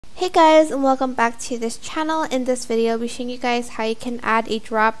Hey guys, and welcome back to this channel. In this video, I'll be showing you guys how you can add a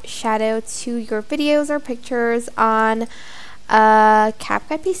drop shadow to your videos or pictures on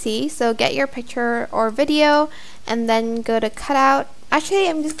CapCut PC. So get your picture or video and then go to cutout. Actually,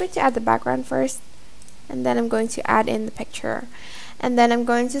 I'm just going to add the background first, and then I'm going to add in the picture. And then I'm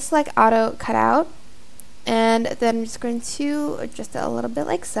going to select auto cutout, and then I'm just going to adjust it a little bit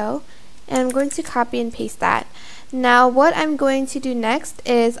like so. And I'm going to copy and paste that. Now what I'm going to do next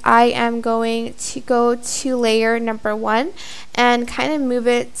is I am going to go to layer number 1 and kind of move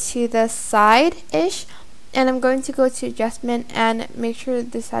it to the side-ish, and I'm going to go to adjustment and make sure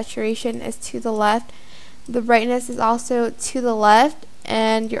the saturation is to the left. The brightness is also to the left,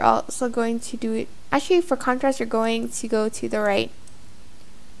 and you're also going to do it, actually for contrast you're going to go to the right.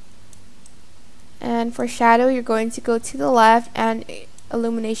 And for shadow you're going to go to the left, and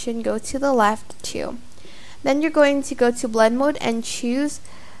illumination go to the left too. Then you're going to go to blend mode and choose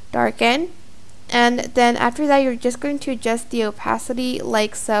darken, and then after that you're just going to adjust the opacity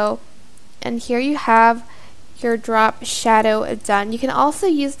like so, and here you have your drop shadow done. You can also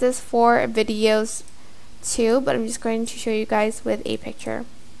use this for videos too, but I'm just going to show you guys with a picture.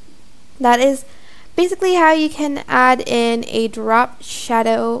 That is basically how you can add in a drop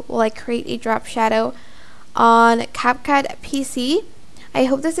shadow, like create a drop shadow on CapCut PC. I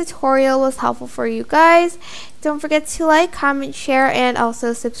hope this tutorial was helpful for you guys. Don't forget to like, comment, share, and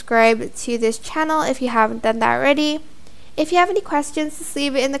also subscribe to this channel if you haven't done that already. If you have any questions, just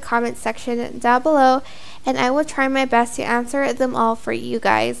leave it in the comment section down below, and I will try my best to answer them all for you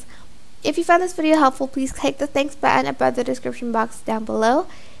guys. If you found this video helpful, please click the thanks button above the description box down below.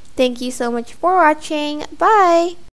 Thank you so much for watching. Bye!